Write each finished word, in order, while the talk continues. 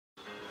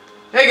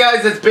Hey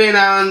guys, it's Ben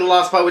Allen. The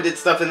last part we did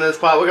stuff in this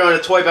part. We're going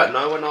to Toy Bat.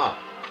 No, we're not.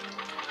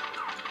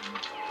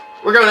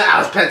 We're going to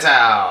Alice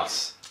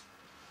Penthouse.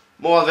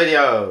 More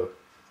video.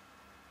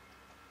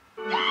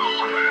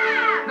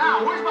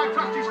 Now, where's my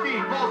trusty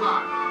steed,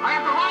 Bullseye? I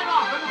have to ride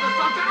off into the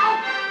sunset.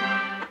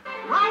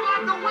 Ride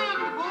like the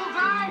wind,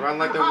 Bullseye. Run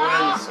like the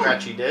wind,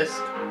 Scratchy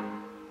Disc.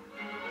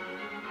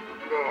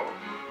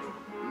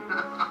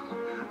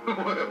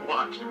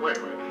 Watch, wait.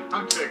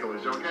 I'm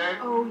ticklish, okay?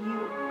 Oh,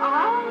 you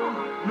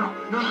are? No.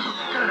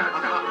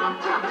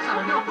 Stop.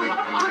 No, please, no,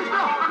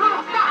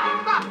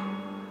 stop.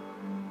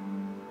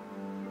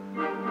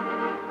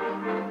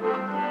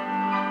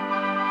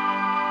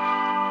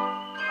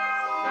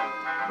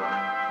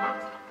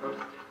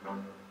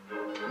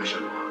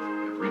 Mission log.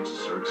 I've reached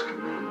Zerg's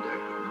command deck,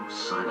 but no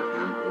sign of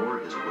him or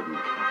his wooden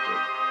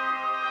captive.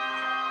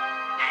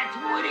 That's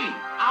Woody!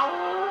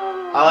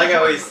 Ow! I like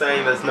how he's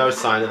saying there's no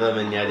sign of them,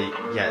 and yet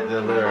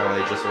they're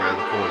literally just around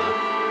the corner.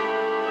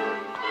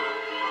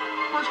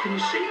 Buzz, can you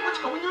see what's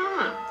going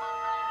on?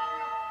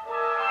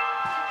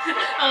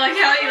 I like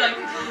how he like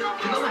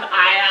pulls an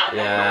eye out.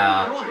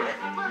 Yeah.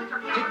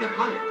 Take that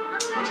planet.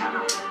 What's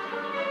happening?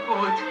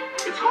 Oh,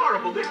 it's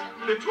horrible.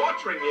 They're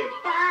torturing you.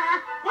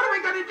 What are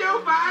we gonna do,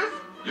 Buzz?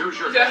 Use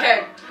your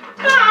head.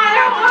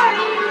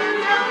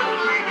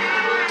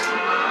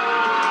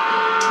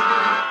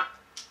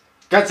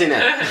 Guts in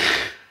it.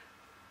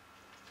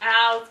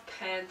 Alice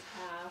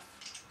Penthouse.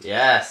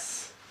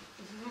 Yes.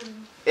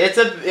 It's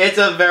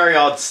a very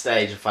odd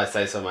stage, if I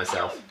say so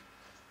myself.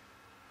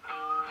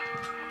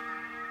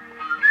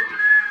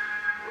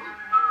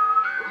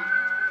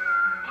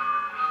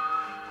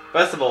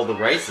 First of all, the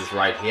race is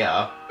right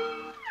here.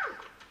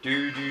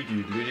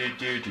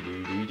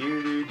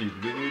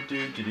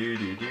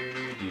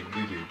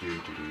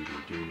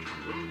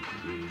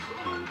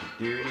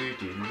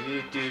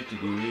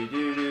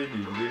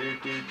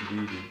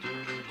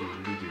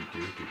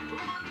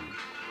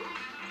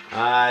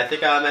 I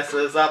think I messed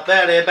this up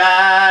very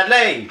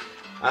badly.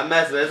 I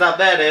messed this up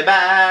very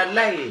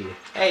badly.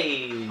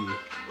 Hey.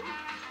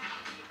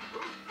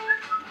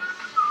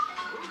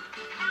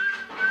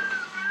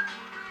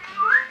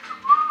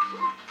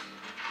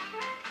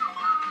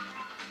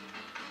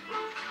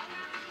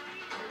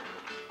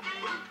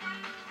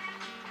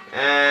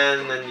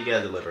 And then you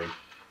gotta deliver him.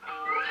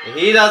 And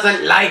he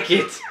doesn't like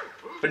it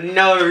for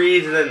no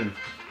reason.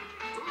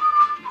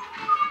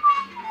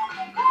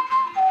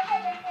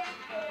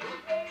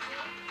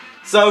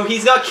 So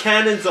he's got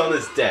cannons on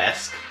his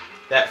desk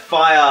that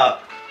fire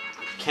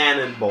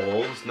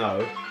cannonballs.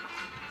 No,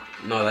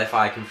 they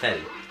fire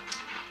confetti.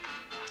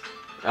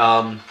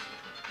 And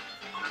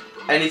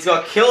he's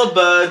got killer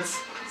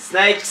birds,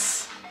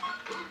 snakes,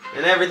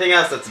 and everything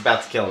else that's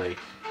about to kill me.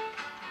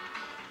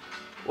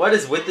 What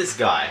is with this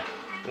guy?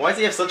 Why does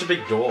he have such a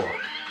big door?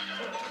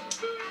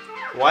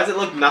 Why does it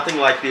look nothing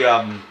like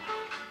the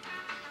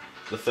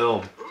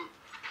film?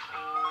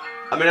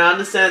 I mean, I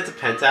understand it's a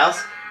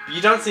penthouse, but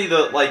you don't see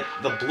the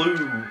blue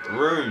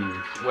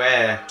room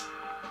where...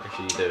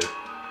 Actually, you do.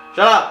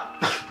 Shut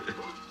up!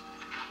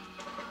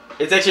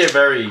 It's actually a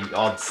very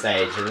odd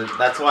stage, and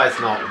that's why it's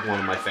not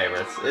one of my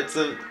favorites. It's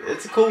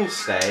a cool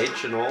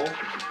stage and all.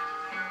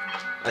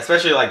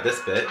 Especially like this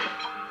bit.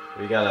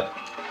 We gotta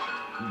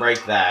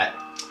break that.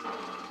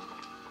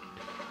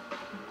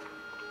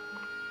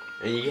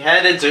 And you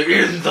head into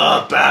in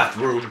the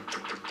bathroom.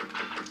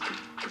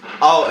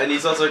 Oh, and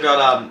he's also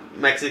got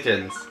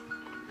Mexicans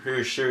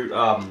who shoot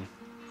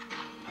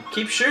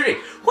keep shooting.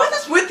 What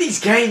is with these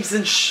games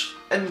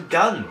and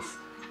guns?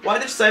 Why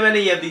do so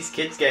many of these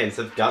kids games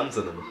have guns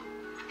in them?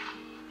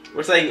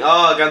 We're saying,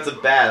 oh, guns are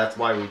bad. That's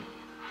why we're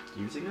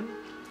using them.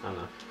 I don't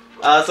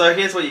know. So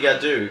here's what you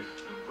gotta do.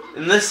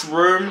 In this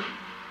room,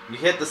 you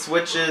hit the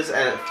switches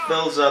and it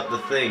fills up the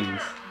things.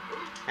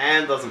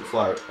 And doesn't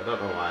float. I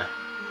don't know why.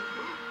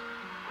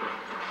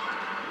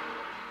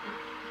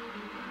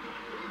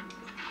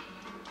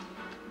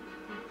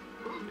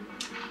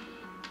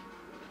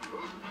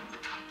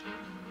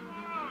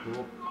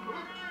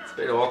 It's a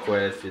bit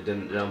awkward if you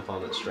didn't jump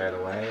on it straight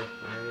away,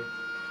 maybe.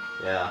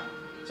 Yeah.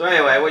 So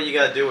anyway, what you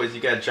gotta do is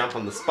you gotta jump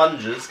on the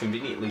sponges,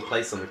 conveniently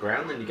placed on the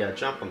ground, then you gotta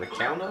jump on the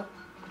counter.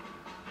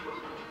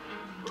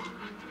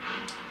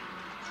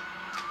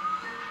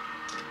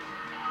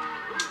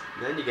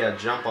 Then you gotta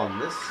jump on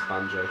this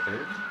sponge, I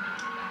think.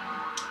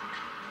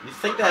 You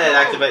think that it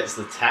activates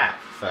the tap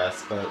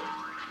first, but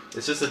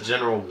it's just a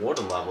general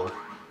water level.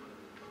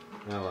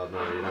 Oh well,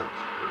 no, you don't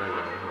go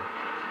over here.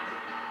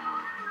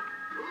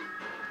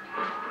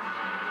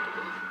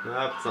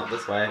 Nope, it's not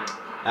this way.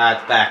 Ah,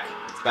 it's back.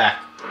 It's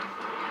back.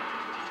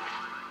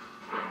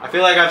 I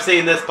feel like I've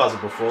seen this puzzle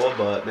before,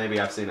 but maybe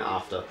I've seen it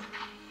after.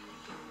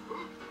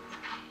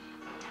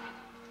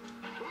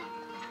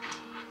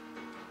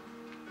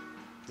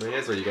 Well,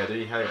 here's what you gotta do.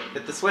 You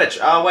hit the switch.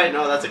 Oh wait,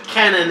 no, that's a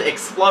cannon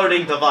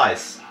exploding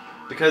device.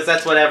 Because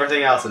that's what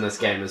everything else in this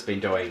game has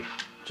been doing.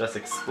 Just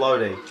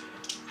exploding.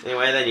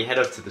 Anyway, then you head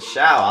up to the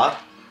shower.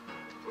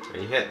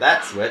 And you hit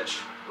that switch.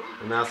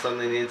 And now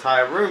suddenly the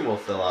entire room will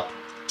fill up.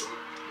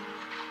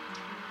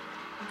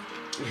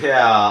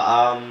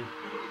 Yeah,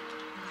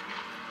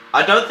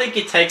 I don't think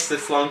it takes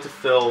this long to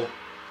fill...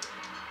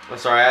 I'm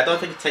sorry, I don't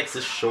think it takes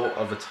this short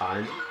of a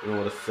time in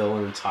order to fill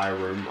an entire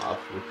room up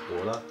with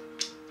water.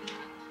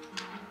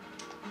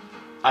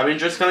 I mean,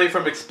 just coming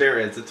from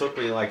experience, it took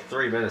me like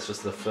 3 minutes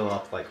just to fill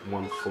up like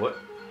 1 foot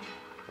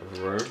of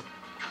the room.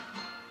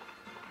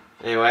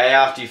 Anyway,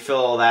 after you fill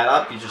all that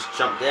up, you just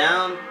jump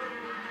down.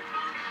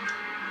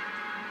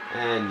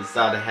 And you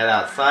start to head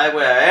outside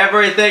where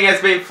everything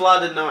has been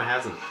flooded. No, it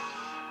hasn't.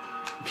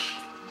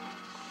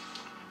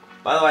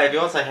 By the way, if you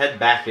also head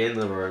back in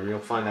the room, you'll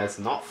find that it's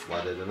not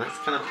flooded, and that's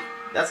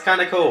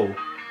kind of cool.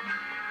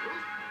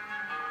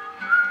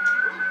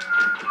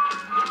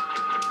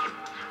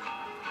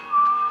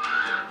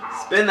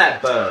 Spin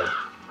that bird.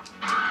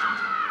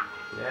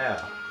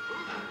 Yeah.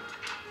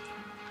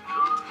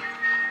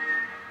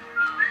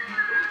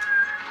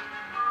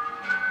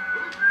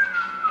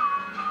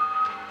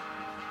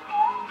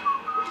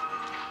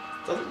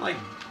 Doesn't like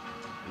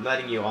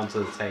letting you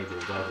onto the table,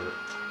 does it?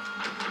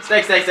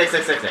 Snake, snake, snake,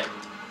 snake, snake, snake.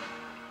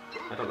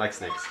 I don't like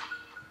snakes.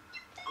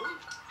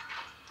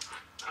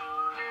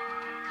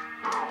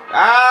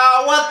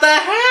 Ah, what the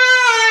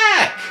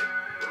heck?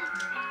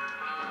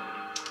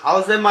 I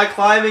was in my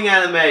climbing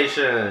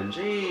animation.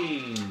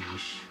 Jeez.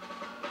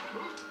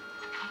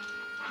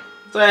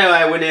 So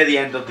anyway, we're near the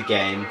end of the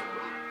game.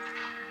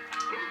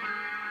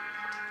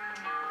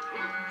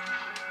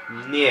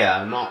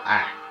 Near, not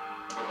at.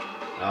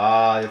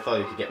 Oh, you thought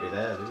you could get me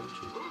there, didn't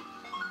you?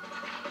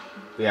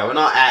 But yeah, we're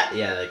not at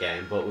the end of the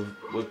game, but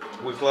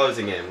we're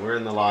closing in. We're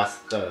in the last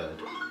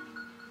third.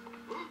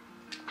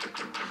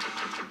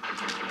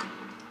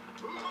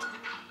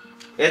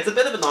 It's a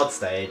bit of an odd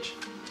stage.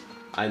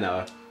 I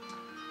know.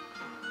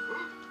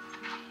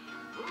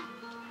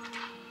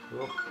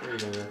 Whoop, there you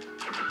go.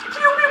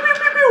 Pew, pew, pew,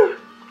 pew,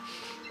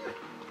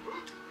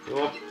 pew.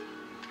 Whoop.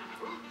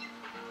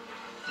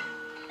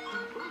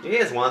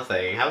 Here's one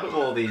thing. How about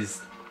all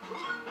these...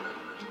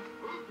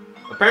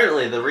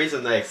 Apparently, the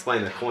reason they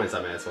explain the coins,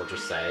 I may as well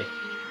just say,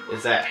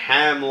 is that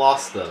Ham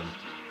lost them,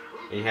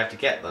 and you have to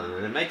get them,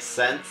 and it makes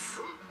sense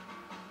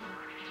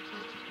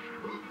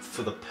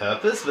for the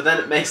purpose, but then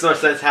it makes no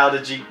sense. How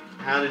did you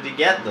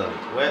get them?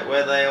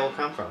 Where they all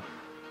come from?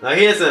 Now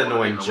here's an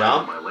annoying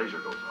jump.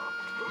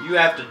 You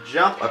have to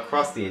jump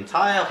across the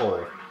entire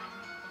hall.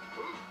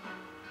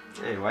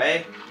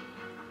 Anyway,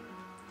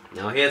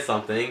 now here's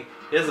something.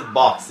 Here's a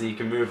box that you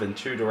can move in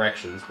 2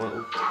 directions.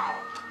 Well,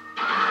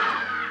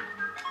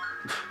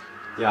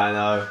 yeah, I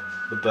know.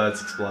 The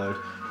birds explode.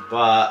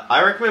 But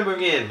I recommend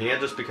moving in here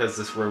just because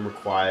this room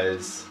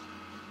requires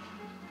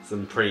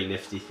some pretty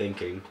nifty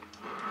thinking.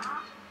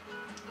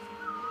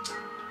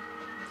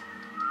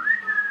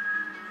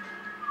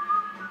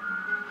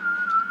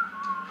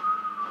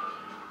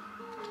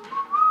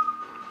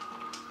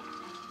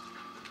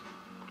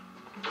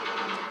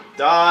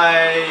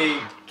 Die!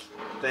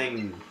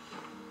 Thing.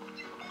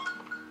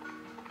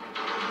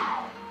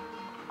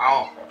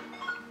 Ow.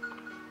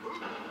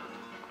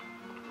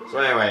 So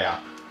anyway, yeah.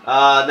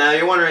 Now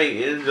you're wondering,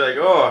 it's like,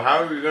 oh,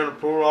 how are you gonna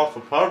pull off a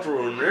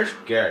puzzle in this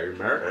game,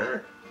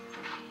 man?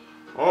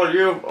 Oh,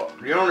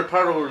 the only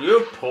puzzle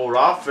you've pulled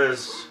off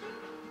is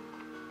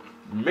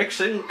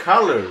mixing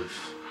colors.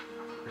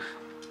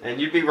 And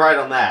you'd be right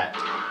on that.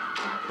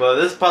 But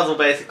this puzzle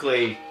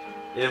basically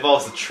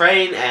involves a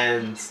train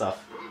and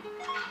stuff.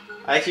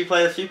 I actually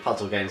played a few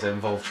puzzle games that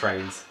involve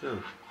trains.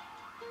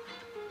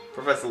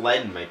 Professor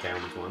Layton may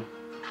count as one.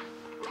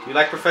 You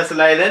like Professor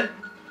Layton?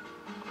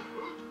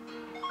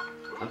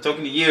 I'm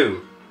talking to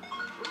you.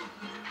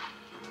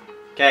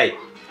 Kate.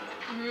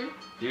 Mm-hmm.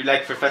 Do you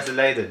like Professor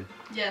Layton?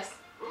 Yes.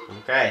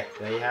 Okay,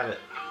 there you have it.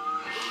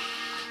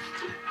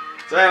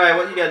 So anyway,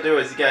 what you gotta do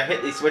is you gotta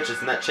hit these switches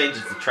and that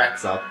changes the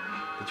tracks up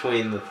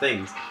between the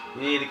things.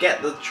 You need to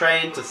get the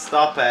train to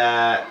stop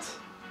at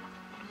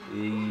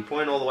the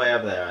point all the way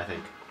over there, I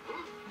think.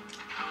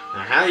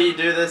 Now how you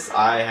do this,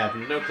 I have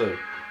no clue.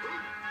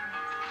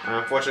 I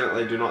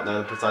unfortunately do not know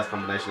the precise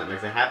combination that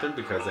makes it happen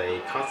because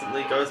it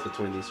constantly goes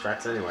between these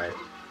tracks anyway.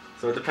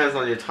 So it depends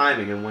on your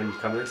timing and when you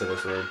come into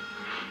this room.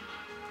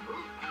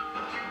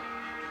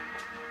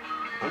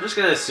 I'm just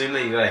gonna assume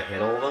that you gotta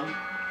hit all of them.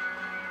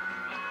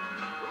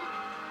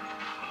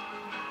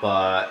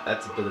 But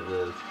that's a bit of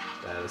a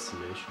bad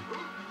estimation.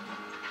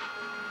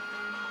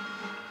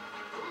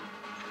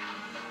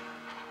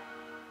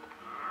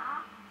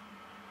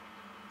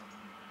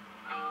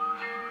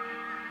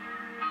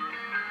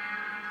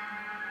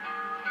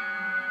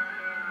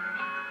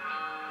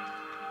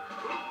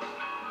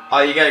 Oh,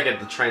 you gotta get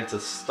the train to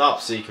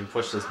stop so you can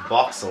push this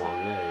box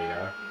along. There you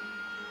go.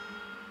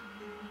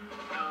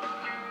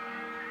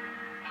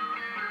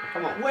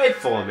 Come on, wait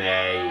for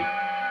me!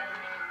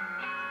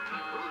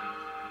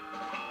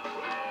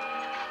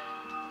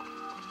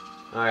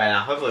 Alright,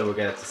 now hopefully we'll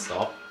get it to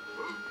stop.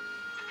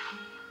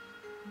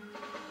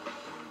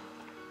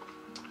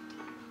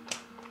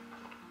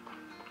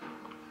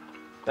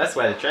 Best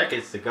way to check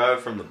is to go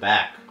from the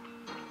back.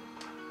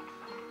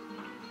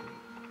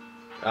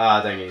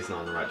 Ah, dang it, he's not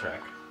on the right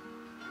track.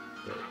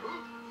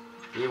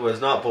 He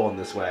was not born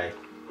this way.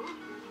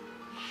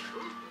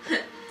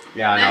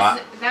 Yeah, I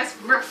know. That's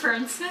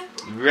reference.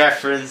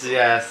 Reference,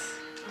 yes.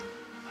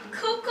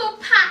 Cocoa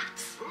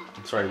Pops.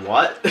 I'm sorry,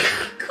 what?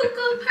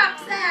 Cocoa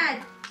Pops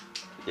ad.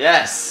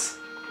 Yes.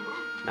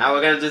 Now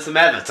we're gonna do some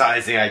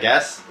advertising, I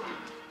guess.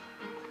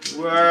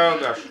 Whoa,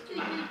 gosh.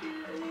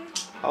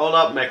 Hold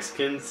up,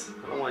 Mexicans.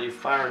 I don't want you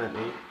firing at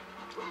me.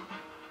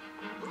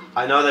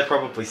 I know they're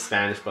probably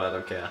Spanish, but I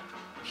don't care.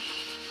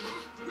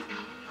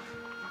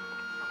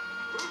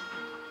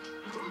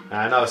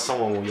 I know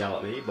someone will yell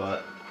at me,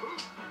 but...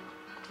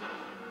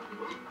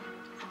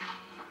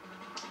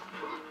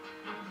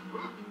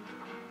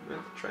 Where'd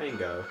the train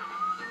go?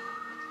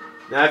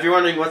 Now, if you're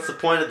wondering what's the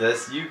point of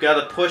this, you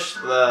gotta push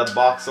the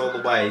box all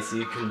the way so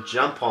you can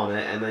jump on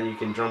it, and then you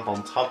can jump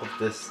on top of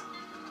this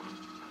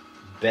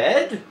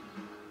bed?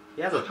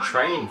 He has a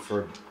train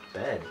for a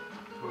bed.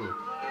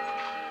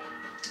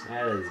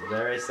 That is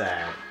very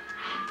sad.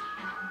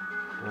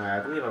 Alright,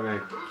 I believe I'm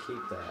gonna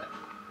keep that.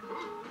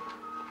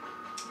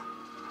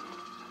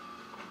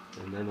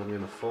 And then I'm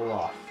gonna fall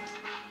off.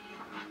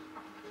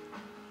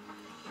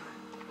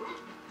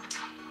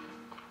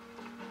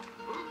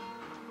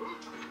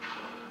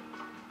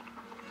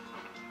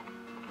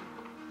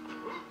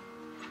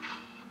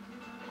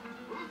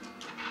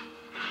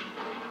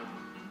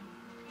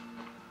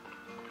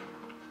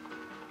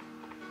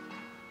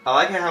 I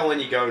like how when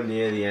you go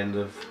near the end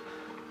of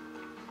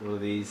one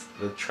of these,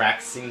 the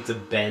tracks seem to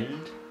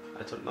bend.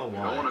 I don't know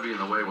why. I don't want to be in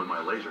the way when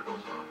my laser goes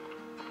off.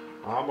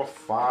 I'm a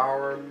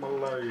fire in my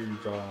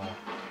laser.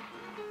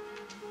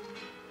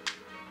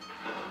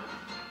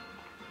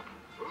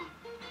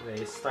 Yeah,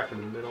 he's stuck in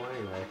the middle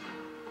anyway.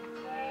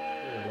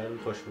 Yeah, let him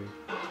push me.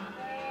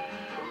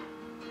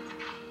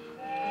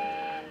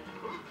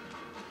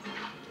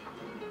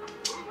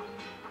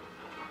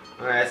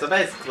 Alright, so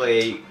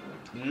basically,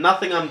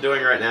 nothing I'm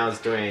doing right now is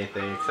doing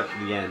anything except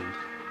for the end.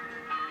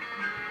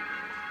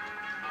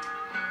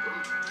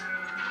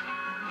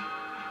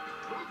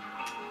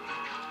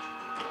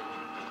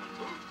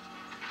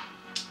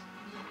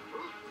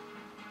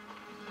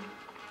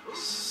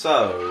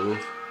 So,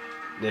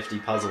 nifty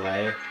puzzle,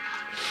 eh?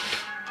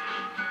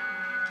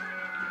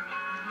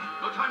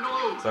 No time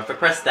to lose. So if I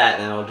press that,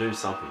 then I'll do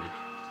something.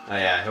 Oh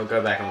yeah, he'll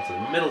go back onto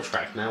the middle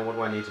track. Now what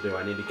do I need to do?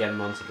 I need to get him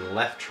onto the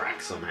left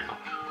track somehow.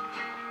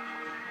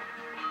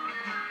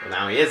 Well,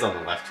 now he is on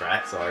the left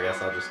track, so I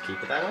guess I'll just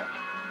keep it that way.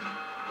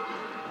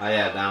 Oh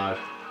yeah, now I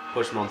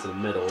push him onto the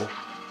middle.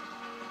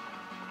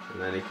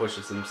 And then he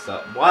pushes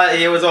himself... What?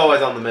 He was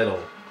always on the middle.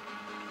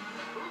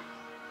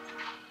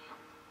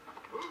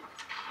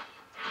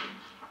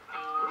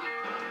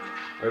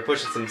 Or he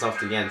pushes himself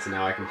to the end, so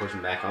now I can push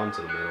him back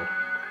onto the middle.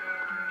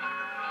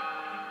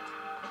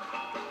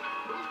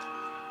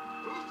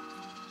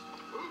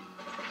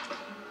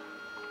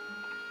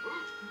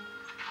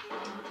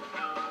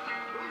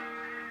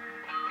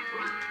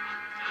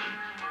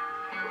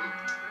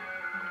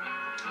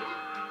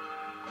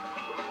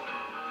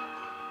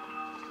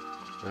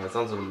 It's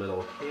onto the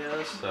middle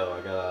here, so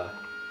I gotta...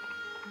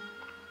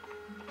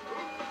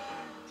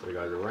 So he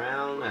goes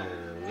around,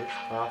 and which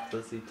path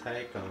does he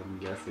take? I'm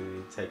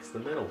guessing he takes the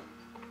middle.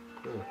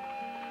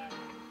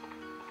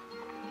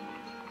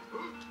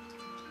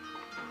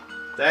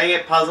 Dang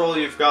it, puzzle,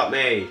 you've got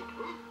me!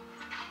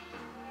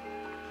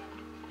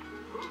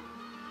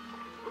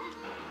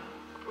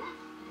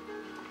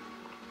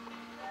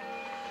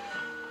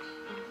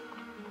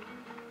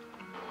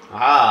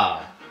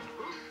 Ah!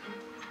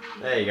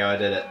 There you go, I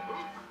did it.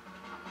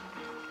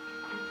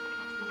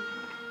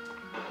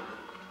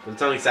 But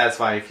it's only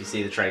satisfying if you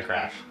see the train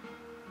crash.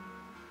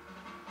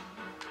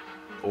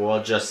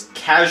 Or just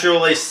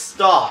casually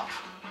stop!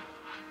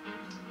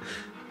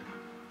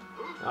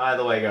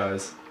 Either way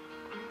goes.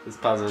 This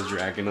puzzle is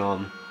dragging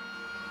on.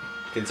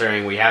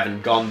 Considering we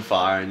haven't gone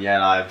far and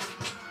yet I'm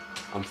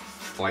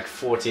like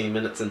 14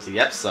 minutes into the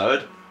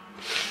episode.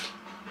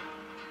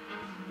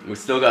 We've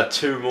still got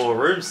 2 more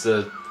rooms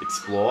to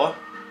explore.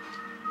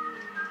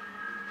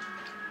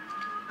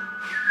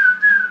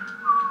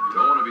 You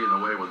don't want to be in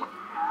the way when my...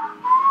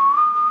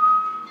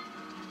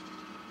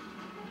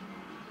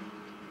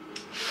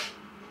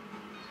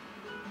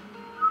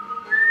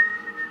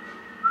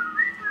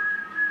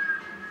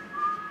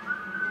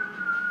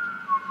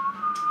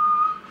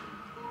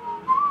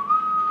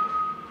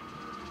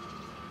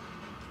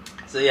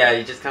 So yeah,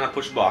 you just kind of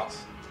push a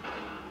box.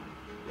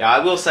 Yeah, I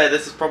will say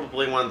this is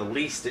probably one of the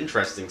least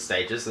interesting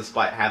stages,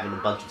 despite having a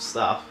bunch of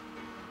stuff.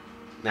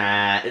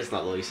 Nah, it's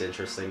not the least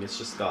interesting, it's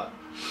just got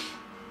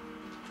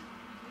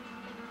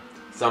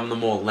some of the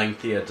more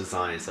lengthier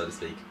designs, so to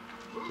speak.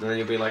 And then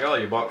you'll be like, oh,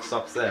 your box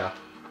stops there.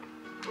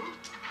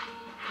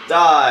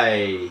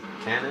 Die!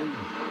 Cannon.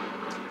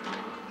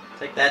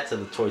 Take that to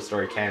the Toy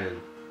Story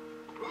cannon.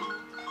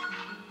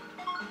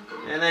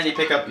 And then you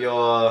pick up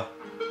your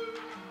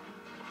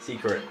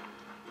secret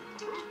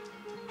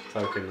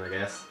token, I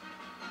guess.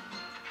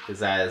 Because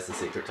that is the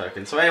secret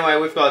token. So anyway,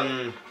 we've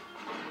gotten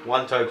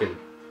 1 token.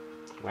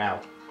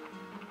 Wow.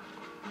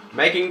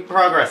 Making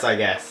progress, I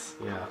guess.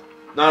 Yeah.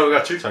 No, we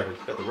got 2 tokens.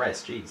 We got the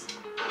rest, jeez.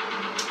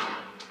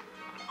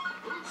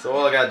 So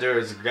all I gotta do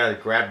is gotta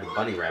grab the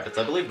bunny rabbits.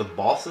 I believe the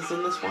boss is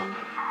in this one.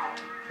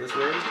 This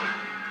room.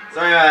 So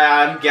anyway,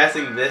 I'm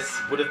guessing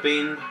this would have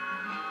been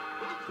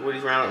the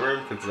Woody's Roundup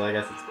room because I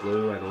guess it's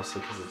blue and also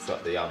because it's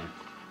got the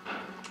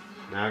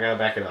Now I gotta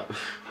back it up.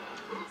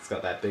 It's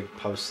got that big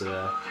poster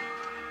there.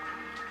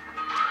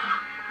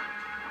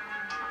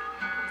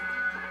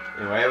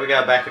 Anyway, we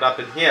gotta back it up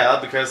in here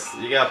because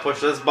you gotta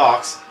push this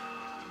box.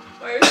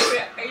 Wait,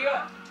 are you?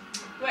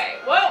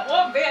 Wait,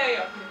 what bit are you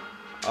up here?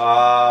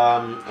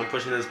 I'm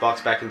pushing this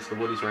box back into the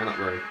Woody's Roundup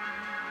room.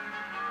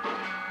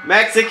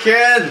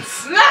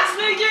 Mexicans!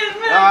 Mexicans!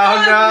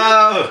 Oh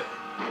no!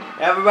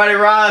 Everybody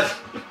run!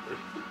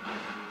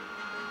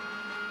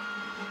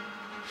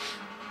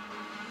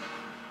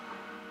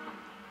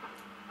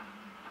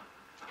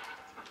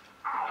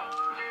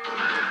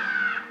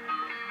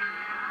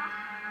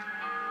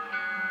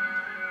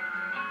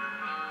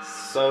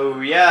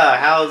 So yeah,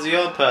 how's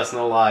your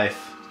personal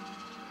life?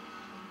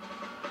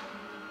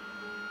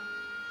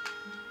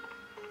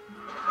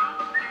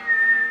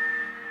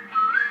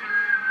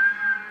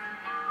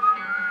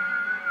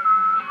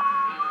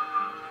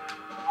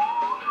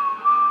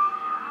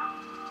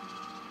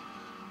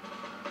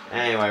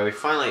 Anyway, we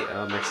finally...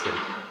 Oh, Mexican.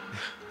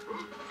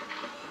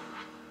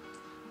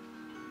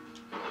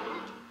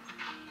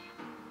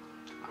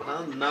 I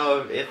don't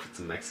know if it's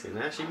a Mexican.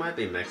 It actually might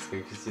be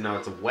Mexican because, you know,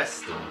 it's a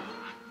Western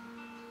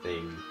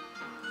thing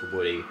for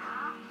Woody.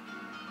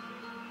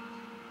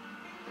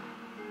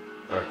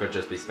 Or it could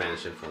just be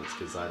Spanish influence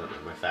because I don't know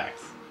my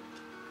facts.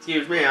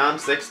 Excuse me, I'm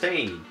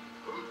 16.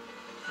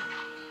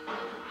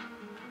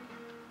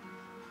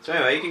 So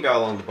anyway, you can go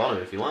along the bottom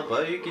if you want,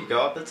 but you can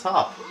go up the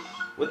top.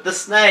 With the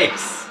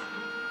snakes!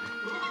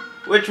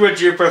 Which would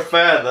you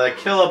prefer, the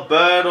killer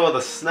bird or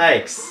the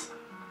snakes?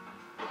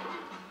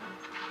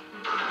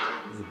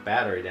 There's a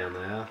battery down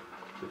there.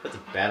 Who puts a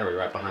battery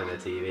right behind the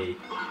TV?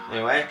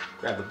 Anyway,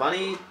 grab the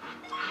bunny,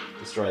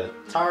 destroy the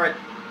turret,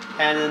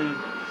 cannon,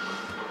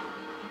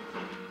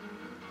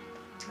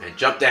 and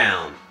jump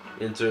down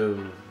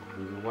into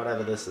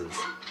whatever this is.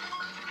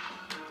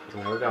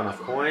 Anyway, we got enough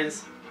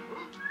coins.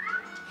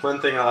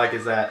 One thing I like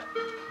is that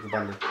the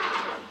bunny.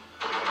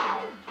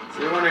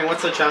 So you're wondering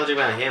what's so challenging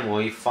about him? Well,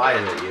 he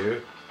fired at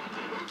you.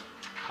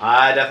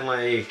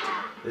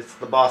 It's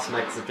the boss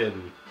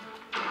Mexican.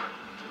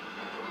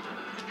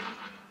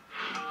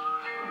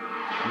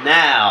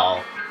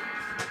 Now,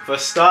 for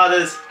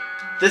starters,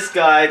 this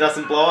guy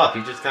doesn't blow up,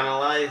 he just kind of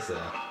lies there.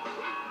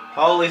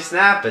 Holy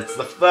snap, it's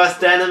the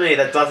first enemy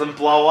that doesn't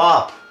blow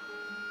up.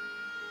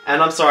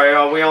 And I'm sorry,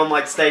 are we on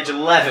like stage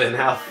 11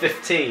 out of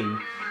 15?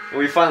 And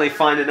we finally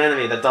find an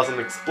enemy that doesn't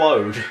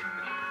explode.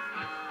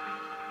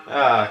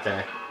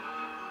 Okay.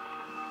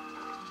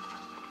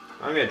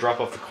 I'm gonna drop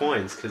off the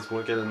coins because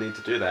we're gonna need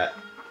to do that.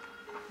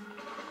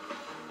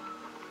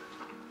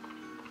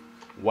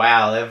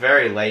 Wow, they're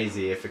very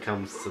lazy if it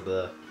comes to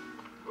the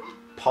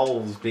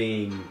poles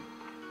being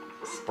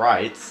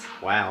sprites.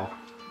 Wow.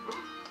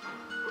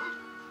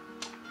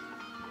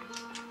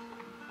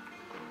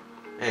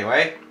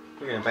 Anyway,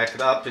 we're gonna back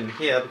it up in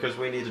here because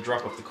we need to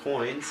drop off the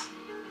coins.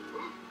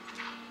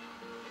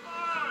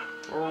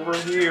 Over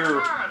here.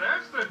 Ah,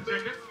 that's the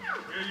ticket.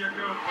 Here you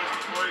go,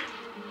 Wait.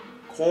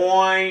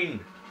 Coin!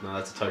 No,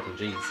 that's a token,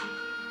 jeez.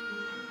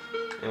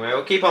 Anyway,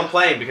 we'll keep on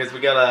playing because we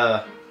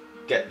gotta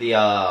get the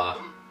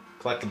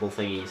collectible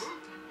thingies.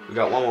 We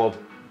got one more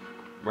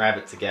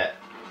rabbit to get.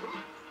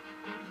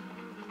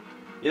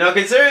 You know,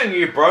 considering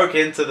you broke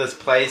into this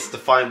place to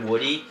find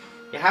Woody,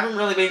 you haven't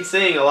really been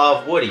seeing a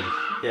lot of Woody.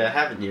 Yeah,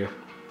 haven't you?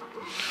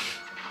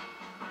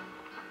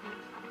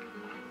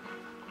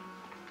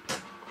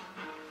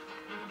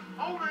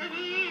 Over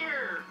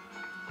here.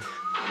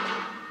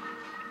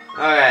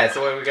 Alright,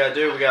 so what we gotta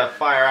do, we gotta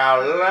fire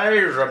our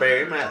laser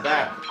beam at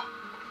that.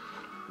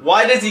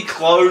 Why does he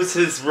close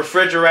his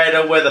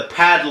refrigerator with a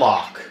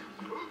padlock?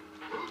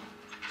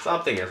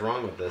 Something is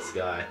wrong with this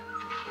guy.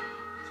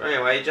 So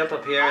anyway, jump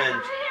up here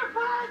and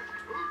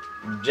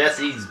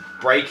Jesse's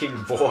breaking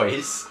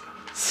voice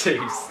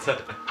seems to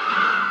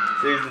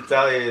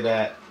tell you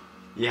that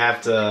you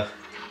have to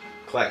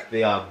collect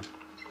the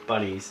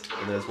bunnies,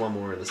 and there's one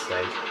more in the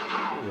stage.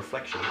 Ooh,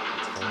 reflection,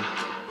 that's fun.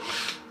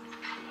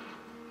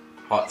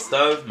 Hot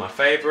stove, my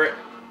favorite.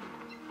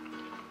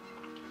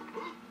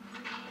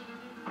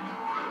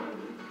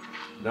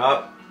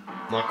 Nope,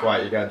 not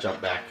quite, you gotta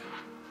jump back.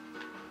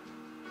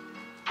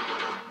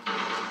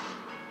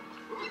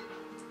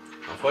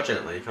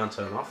 Unfortunately, you can't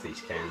turn off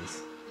these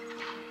cans.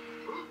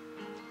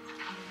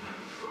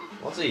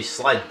 Also, you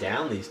slide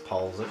down these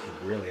poles, that's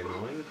really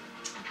annoying.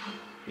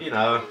 You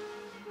know,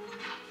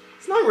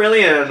 it's not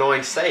really an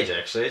annoying stage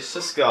actually, it's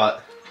just got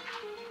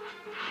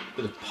a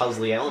bit of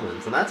puzzly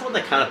elements, and that's what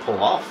they kind of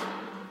pull off.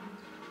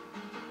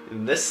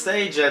 In this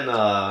stage and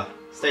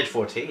stage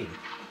 14,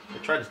 they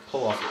tried to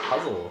pull off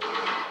puzzle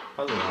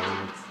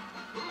elements.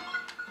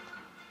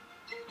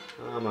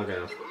 I'm not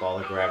gonna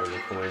bother grabbing the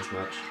coins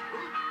much.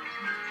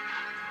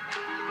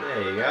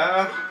 There you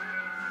go.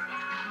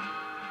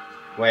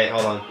 Wait,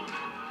 hold on.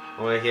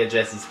 I want to hear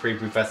Jesse's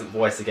prepubescent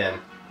voice again.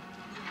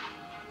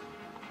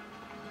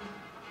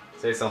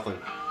 Say something.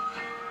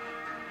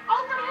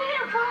 Over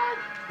here, Buzz.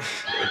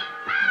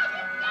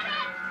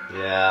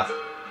 Yeah.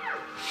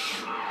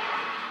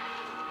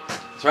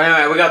 So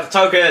anyway, we got the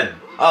token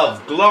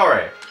of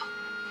glory.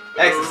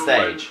 Exit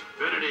stage.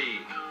 Infinity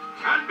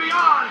and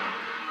beyond.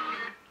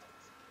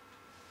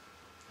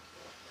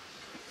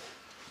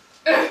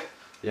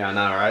 Yeah, I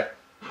know, right?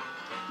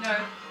 No.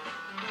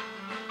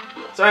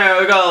 So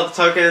anyway, we got all the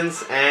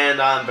tokens, and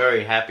I'm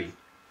very happy.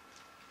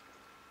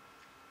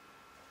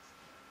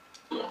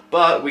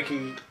 But we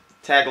can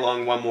tag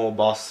along one more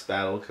boss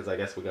battle, because I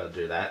guess we gotta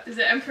do that. Is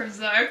it Emperor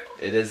Zurg?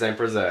 It is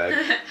Emperor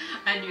Zurg.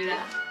 I knew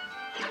that.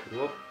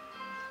 Whoop.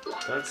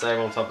 Don't save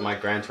on top of my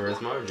Gran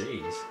Turismo,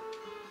 jeez.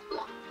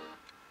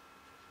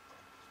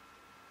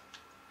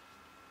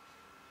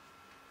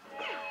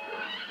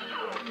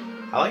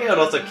 I like how it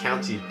also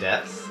counts your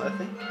deaths, I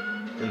think,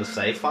 in the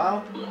save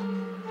file.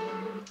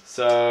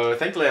 So,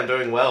 thankfully I'm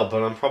doing well,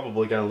 but I'm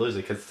probably going to lose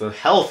it because the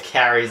health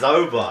carries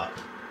over.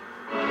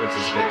 Which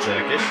is a bit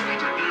jerkish.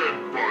 Meet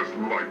again, Buzz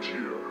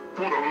Lightyear,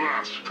 for the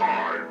last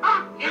time.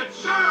 Ah,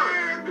 it's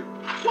Zurg!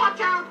 Watch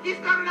out, he's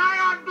got an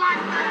ion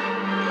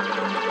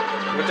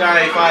blaster! Which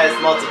already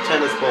fires lots of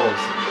tennis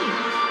balls.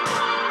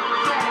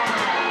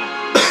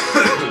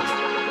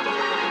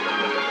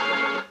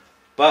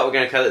 But we're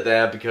going to cut it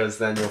there because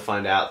then you'll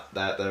find out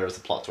that there is a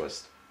plot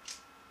twist.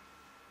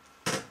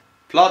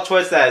 Plot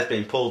twist that has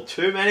been pulled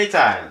too many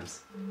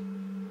times.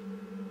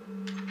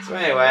 So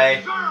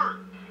anyway, Zurg!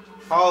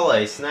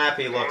 holy snap,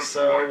 he looks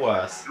so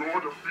worse. Your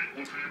defeat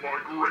will be my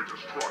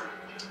greatest triumph.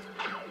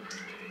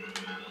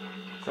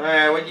 So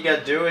anyway, what you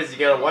gotta do is you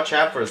gotta watch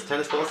out for his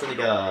tennis balls and you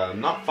gotta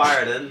not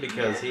fire it in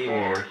because he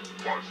will Buzz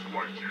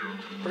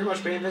Lightyear. pretty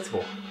much be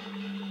invincible.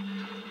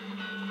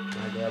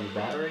 Can I grab a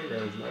battery?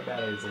 There's no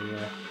batteries in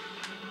here.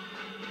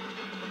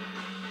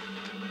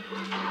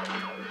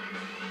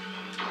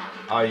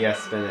 Oh yeah,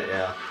 spin it,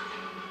 yeah.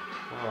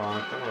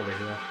 Oh, come over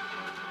here.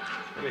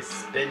 Let me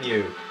spin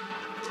you. Take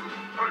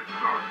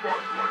that,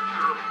 Buzz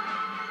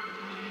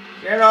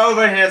Lightyear. Get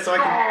over here so I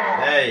can...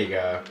 There you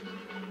go.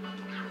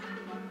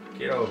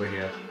 Get over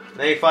here.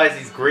 Then he finds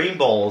these green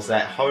balls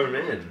that home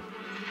in.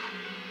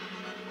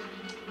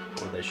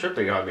 Well, they should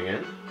be homing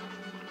in.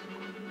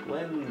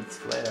 Lens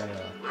flare.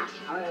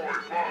 Destroy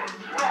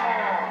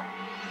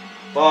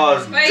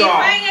Buzz. Buzz, Wait, you go!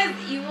 playing as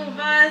evil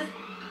Buzz?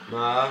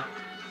 Nah.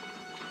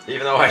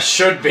 Even though I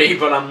should be,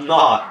 but I'm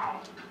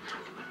not.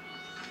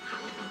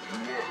 You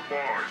are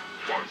mine,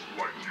 Buzz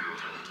Lightyear.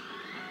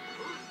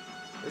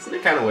 Isn't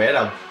it kind of weird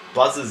how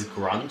buzzes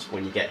grunt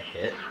when you get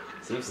hit?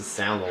 Seems to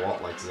sound a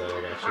lot like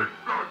Zurg, actually.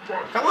 Take that,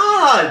 Buzz. Come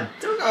on!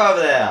 Don't go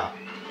over there!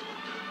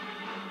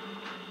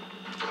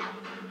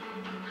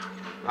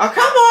 Oh,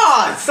 come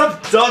on!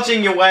 Stop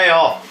dodging your way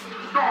off!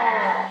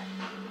 Ah!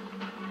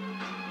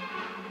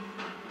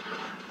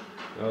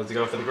 Oh, to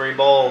go for the green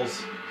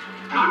balls.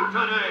 Not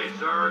today,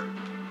 Zurg.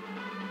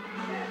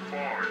 You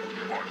are mine,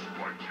 Buzz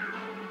Lightyear.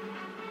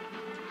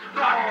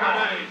 Not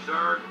today,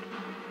 Zurg.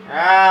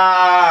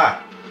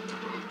 Ah!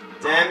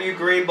 Damn you,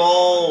 green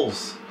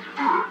balls!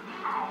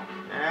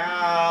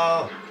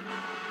 Ow!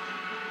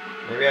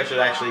 Maybe I should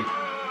actually...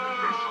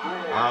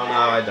 Oh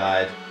no, I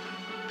died.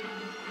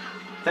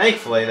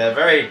 Thankfully, they're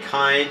very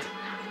kind,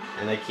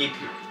 and they keep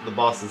the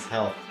boss's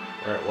health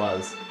where it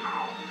was.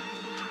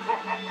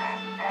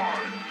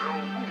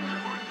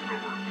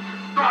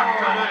 Not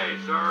today,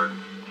 Zurg.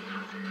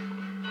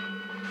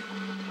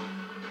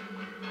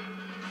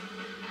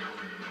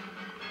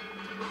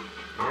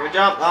 Here we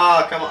jump!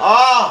 Oh, come on!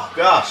 Oh,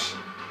 gosh!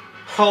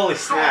 Holy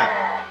snap!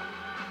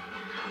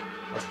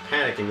 I was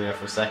panicking there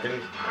for a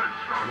second.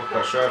 I'm not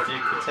quite sure if you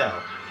could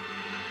tell.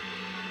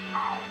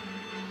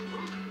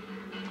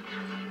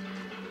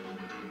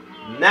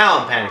 Now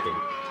I'm panicking.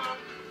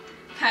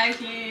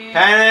 Peggy.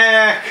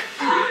 Panic!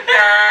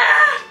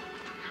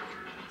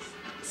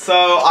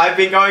 So, I've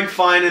been going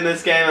fine in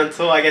this game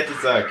until I get to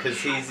Zurg,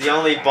 because he's the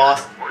only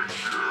boss...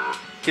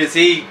 Because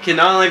he can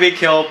only be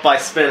killed by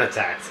spin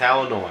attacks.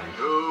 How annoying.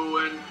 To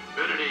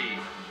infinity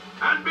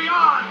and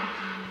beyond.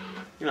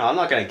 You know, I'm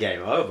not going to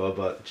game over,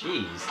 but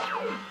jeez.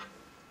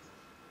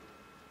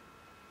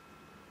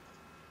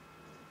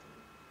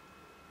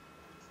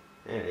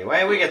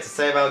 Anyway, we get to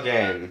save our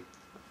game.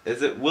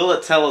 Will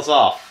it tell us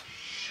off?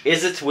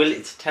 Will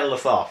it tell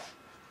us off?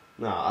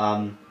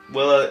 No,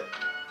 will it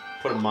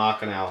put a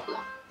mark on our...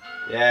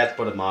 Yeah, it's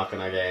put a mark on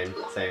our game,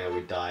 saying that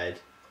we died.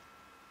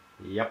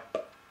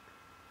 Yep.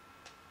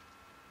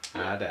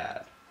 I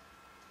died.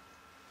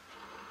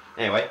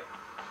 Anyway.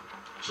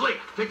 Slate,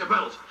 take the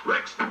pedals.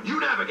 Rex, you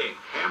navigate.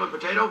 Ham and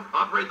potato,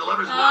 operate the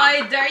levers.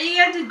 Oh, don't you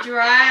get to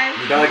drive?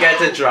 You don't get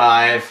to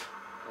drive.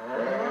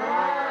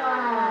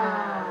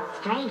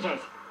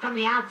 Strangers from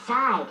the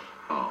outside.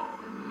 Oh,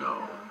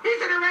 no.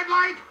 He's in a red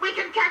light! We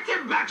can catch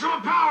him!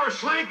 Maximum power,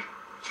 Slink.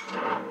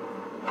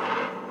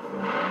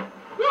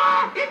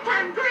 Whoa! It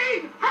turned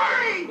green!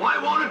 Hurry! Why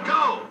won't it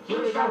go?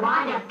 Use the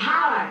wand of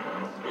power.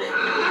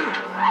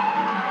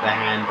 The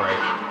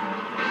handbrake.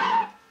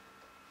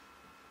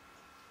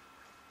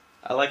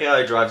 I like how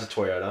he drives a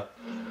Toyota.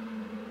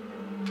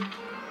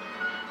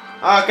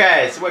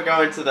 Okay, so we're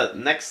going to the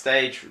next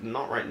stage.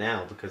 Not right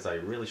now, because I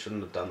really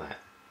shouldn't have done that.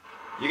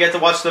 You get to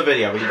watch the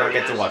video, but you don't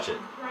get to watch it.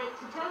 Flight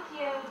to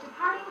Tokyo,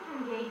 departing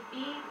from gate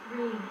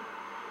B3.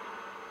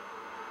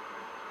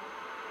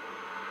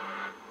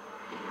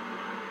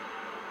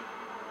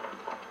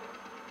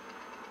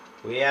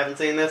 We haven't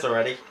seen this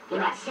already. You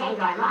have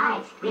saved our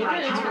lives. We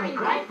are eternally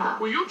grateful.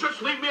 Will you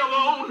just leave me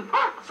alone?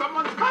 Ah,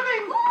 someone's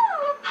coming!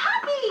 Ooh,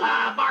 puppy!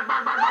 Bark, bark,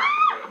 bark, bark.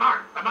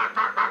 Bark, bark, bark,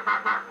 bark,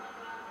 bark, bark.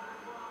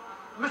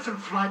 Listen,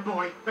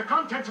 Flyboy, the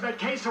contents of that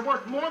case are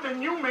worth more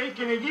than you make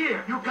in a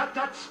year. You got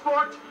that,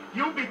 sport?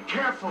 You be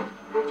careful.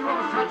 Do you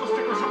have a fragile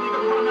stick or something you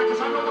can put on that?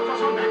 Because I know what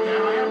goes on back there.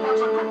 I had a box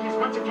of cookies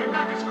once it came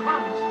back as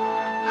crumbs.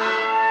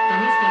 The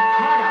Mystic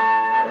Portal.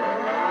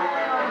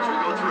 As we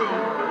go through,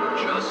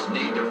 just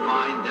need to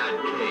find that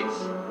case.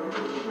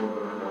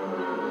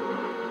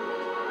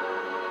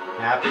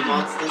 Happy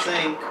Monsters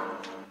Inc.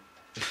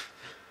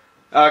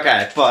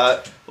 Okay,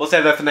 but we'll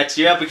save that for next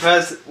year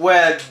because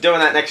we're doing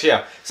that next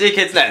year. See you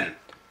kids then.